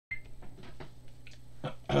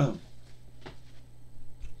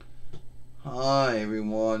Hi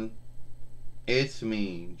everyone, it's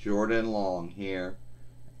me, Jordan Long here,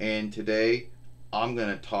 and today I'm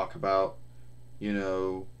gonna talk about,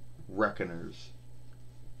 reckoners.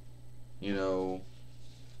 You know,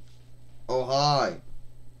 oh hi,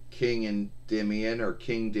 King and Dimian or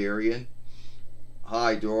King Darian.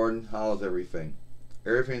 Hi Jordan, how's everything?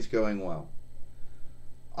 Everything's going well.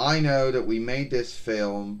 I know that we made this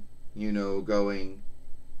film, going,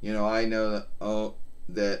 I know that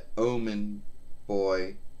that Omen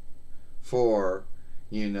Boy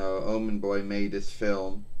Omen Boy made this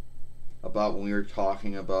film about when we were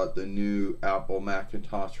talking about the new Apple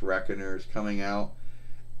Macintosh Reckoners coming out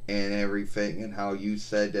and everything, and how you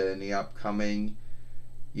said that in the upcoming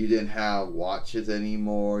you didn't have watches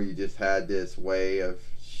anymore, you just had this way of,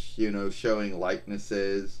 showing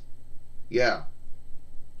likenesses. Yeah,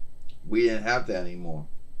 we didn't have that anymore.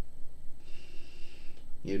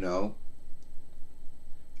 You know,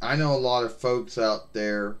 I know a lot of folks out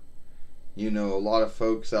there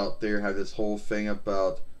have this whole thing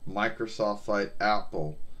about Microsoft fight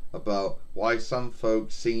Apple, about why some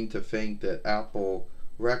folks seem to think that Apple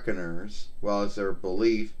reckoners, well, it's their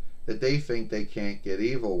belief that they think they can't get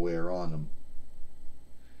evilware on them.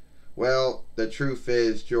 Well, the truth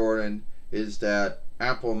is, Jordan, is that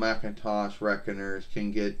Apple Macintosh reckoners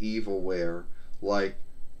can get evilware like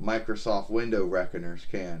Microsoft Window reckoners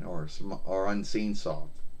can, or Unseen Soft.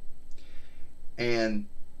 And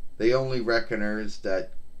the only reckoners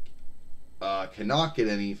that cannot get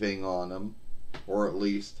anything on them, or at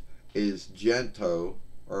least is Gento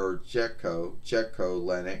or Jetco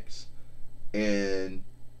Linux and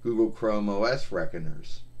Google Chrome OS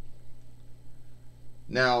reckoners.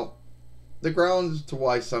 Now, the grounds to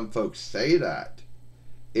why some folks say that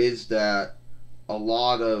is that a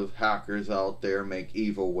lot of hackers out there make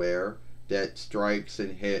evilware that strikes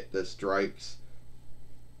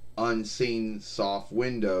unseen soft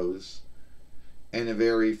windows, and a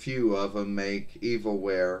very few of them make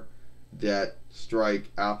evilware that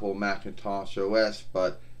strike Apple Macintosh OS.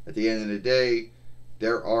 But at the end of the day,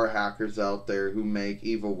 there are hackers out there who make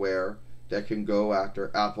evilware that can go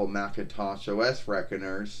after Apple Macintosh OS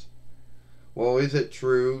reckoners. Well, is it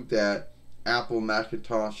true that Apple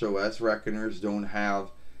Macintosh OS reckoners don't have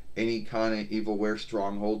any kind of evilware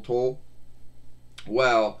stronghold tool?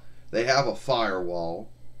 Well, they have a firewall,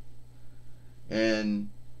 and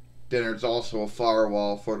then there's also a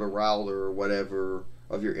firewall for the router or whatever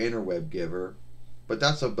of your interweb giver. But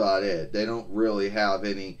that's about it. They don't really have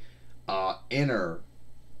any inner,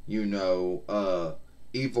 evilware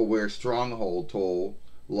stronghold tool.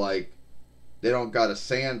 Like, they don't got a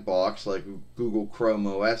sandbox like Google Chrome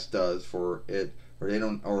OS does for it, or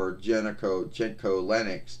Gentco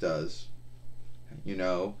Linux does.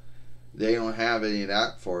 They don't have any of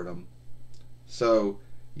that for them. So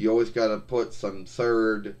you always got to put some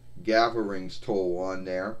third gatherings tool on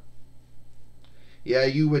there. Yeah,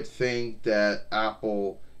 you would think that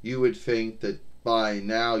by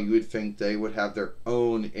now they would have their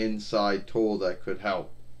own inside tool that could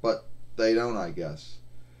help. But they don't, I guess.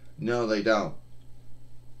 No, they don't.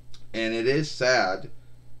 And it is sad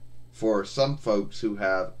for some folks who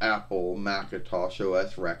have Apple Macintosh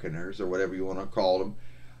OS reckoners, or whatever you want to call them,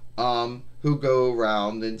 who go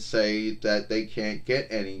around and say that they can't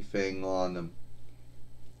get anything on them.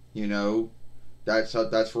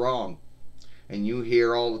 That's wrong. And you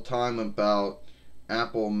hear all the time about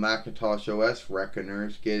Apple Macintosh OS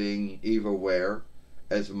reckoners getting evilware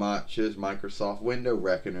as much as Microsoft Window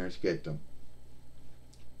reckoners get them.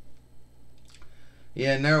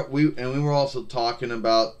 Yeah, we were also talking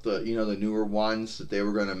about the newer ones that they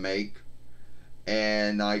were going to make,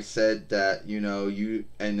 and I said that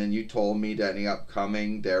then you told me that in the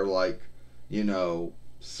upcoming they're like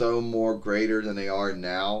so more greater than they are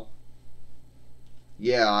now.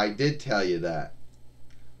 Yeah, I did tell you that.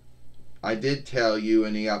 I did tell you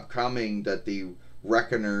in the upcoming that the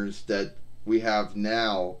reckoners that we have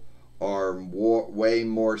now are way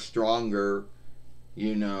more stronger,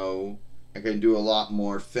 and can do a lot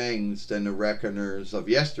more things than the reckoners of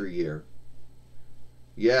yesteryear.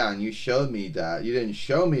 Yeah, and you showed me that. You didn't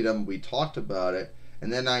show me them, we talked about it.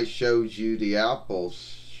 And then I showed you the Apple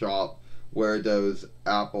shop where those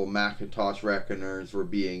Apple Macintosh reckoners were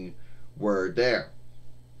there.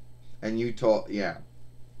 And you told, yeah.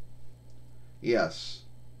 Yes,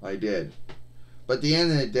 I did. But at the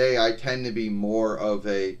end of the day, I tend to be more of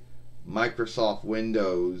a Microsoft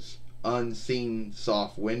Windows, unseen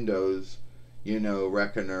soft Windows,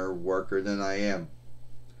 reckoner worker than I am.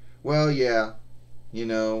 Well, yeah,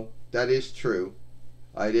 that is true.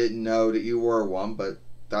 I didn't know that you were one, but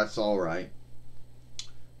that's alright.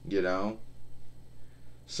 you know.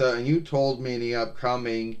 So, and you told me in the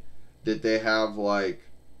upcoming that they have like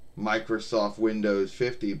Microsoft Windows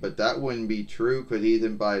 50, but that wouldn't be true because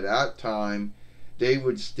even by that time, they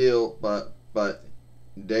would still, but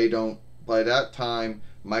they don't. By that time,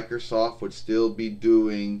 Microsoft would still be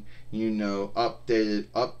doing,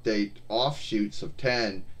 update offshoots of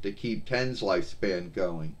 10 to keep 10's lifespan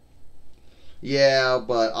going. Yeah,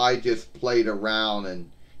 but I just played around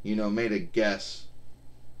and, made a guess.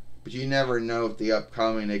 But you never know if the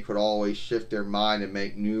upcoming they could always shift their mind and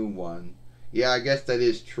make new one. Yeah, I guess that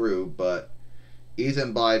is true, but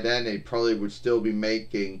even by then they probably would still be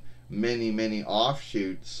making many, many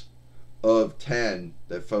offshoots of 10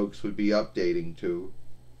 that folks would be updating to.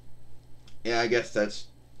 Yeah, I guess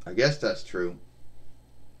that's true.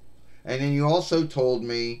 And then you also told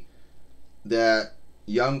me that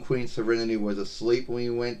young Queen Serenity was asleep when we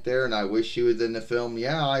went there, and I wish she was in the film.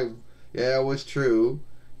 Yeah, it was true.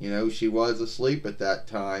 She was asleep at that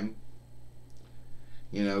time.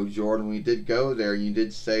 Jordan, we did go there, and you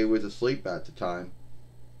did say was asleep at the time.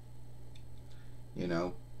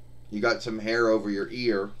 You got some hair over your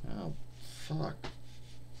ear. Oh, fuck.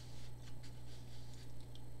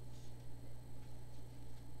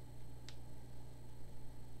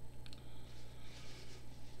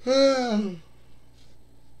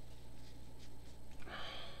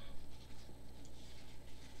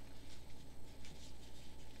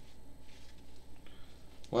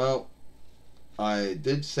 Well, I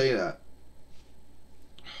did say that.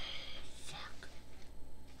 Fuck.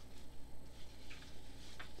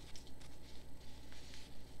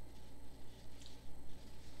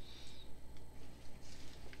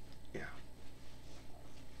 Yeah.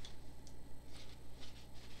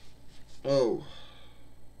 Oh.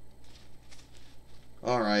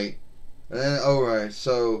 Alright. Alright,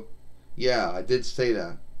 so, yeah, I did say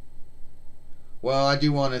that. Well, I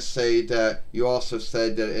do want to say that you also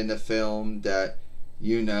said that in the film that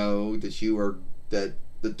that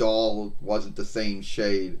the doll wasn't the same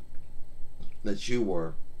shade that you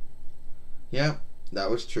were. Yeah, that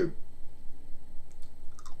was true.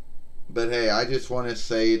 But hey, I just want to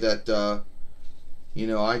say that I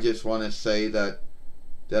just want to say that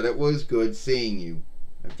it was good seeing you.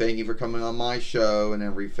 And thank you for coming on my show and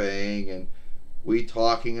everything, and we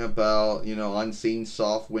talking about, unseen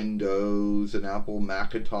soft windows and Apple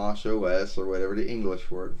Macintosh OS or whatever the English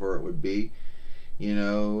word for it would be,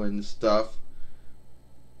 and stuff.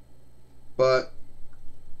 But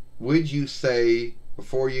would you say,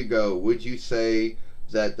 before you go, would you say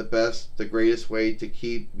that the greatest way to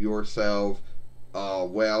keep yourself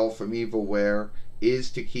well from evilware is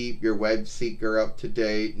to keep your web seeker up to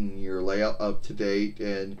date and your layout up to date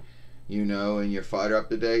and, and your fighter up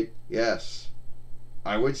to date? Yes.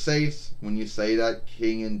 I would say when you say that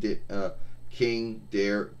King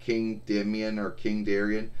Demian or King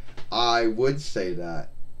Darian, I would say that.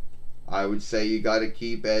 I would say you got to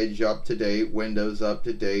keep Edge up to date, Windows up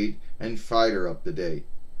to date, and Fighter up to date.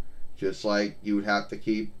 Just like you would have to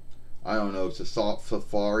keep, I don't know,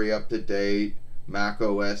 Safari up to date, Mac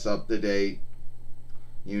OS up to date,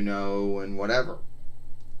 and whatever.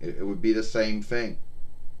 It would be the same thing,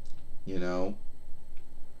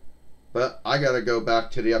 But I gotta go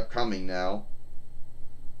back to the upcoming now.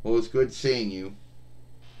 Well, it was good seeing you.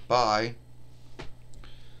 Bye.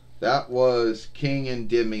 That was King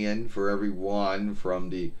Endymion for everyone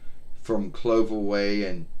from Cloverway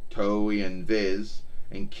and Toei and Viz,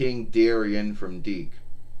 and King Darian from Deke.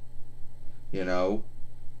 The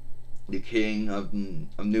King of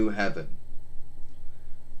New Heaven.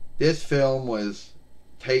 This film was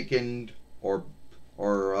taken or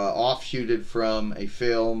offshooted from a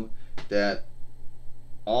film that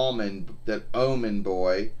Omen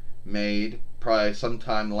Boy made probably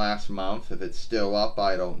sometime last month. If it's still up,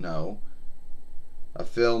 I don't know. A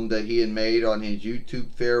film that he had made on his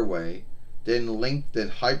YouTube Fairway. Then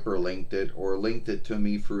hyperlinked it, or linked it to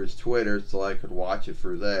me through his Twitter so I could watch it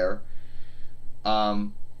through there.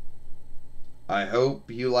 I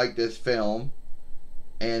hope you like this film,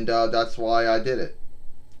 and that's why I did it.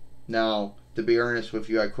 Now, to be honest with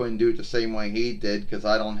you, I couldn't do it the same way he did because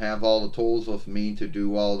I don't have all the tools with me to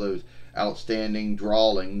do all those outstanding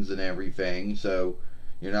drawings and everything, so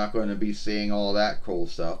you're not going to be seeing all that cool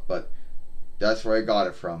stuff, but that's where I got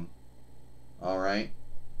it from. Alright?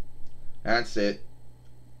 That's it.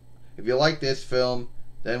 If you like this film,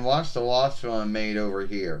 then watch the lost film I made over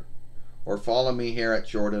here, or follow me here at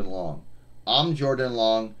Jordan Long. I'm Jordan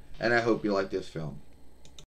Long, and I hope you like this film.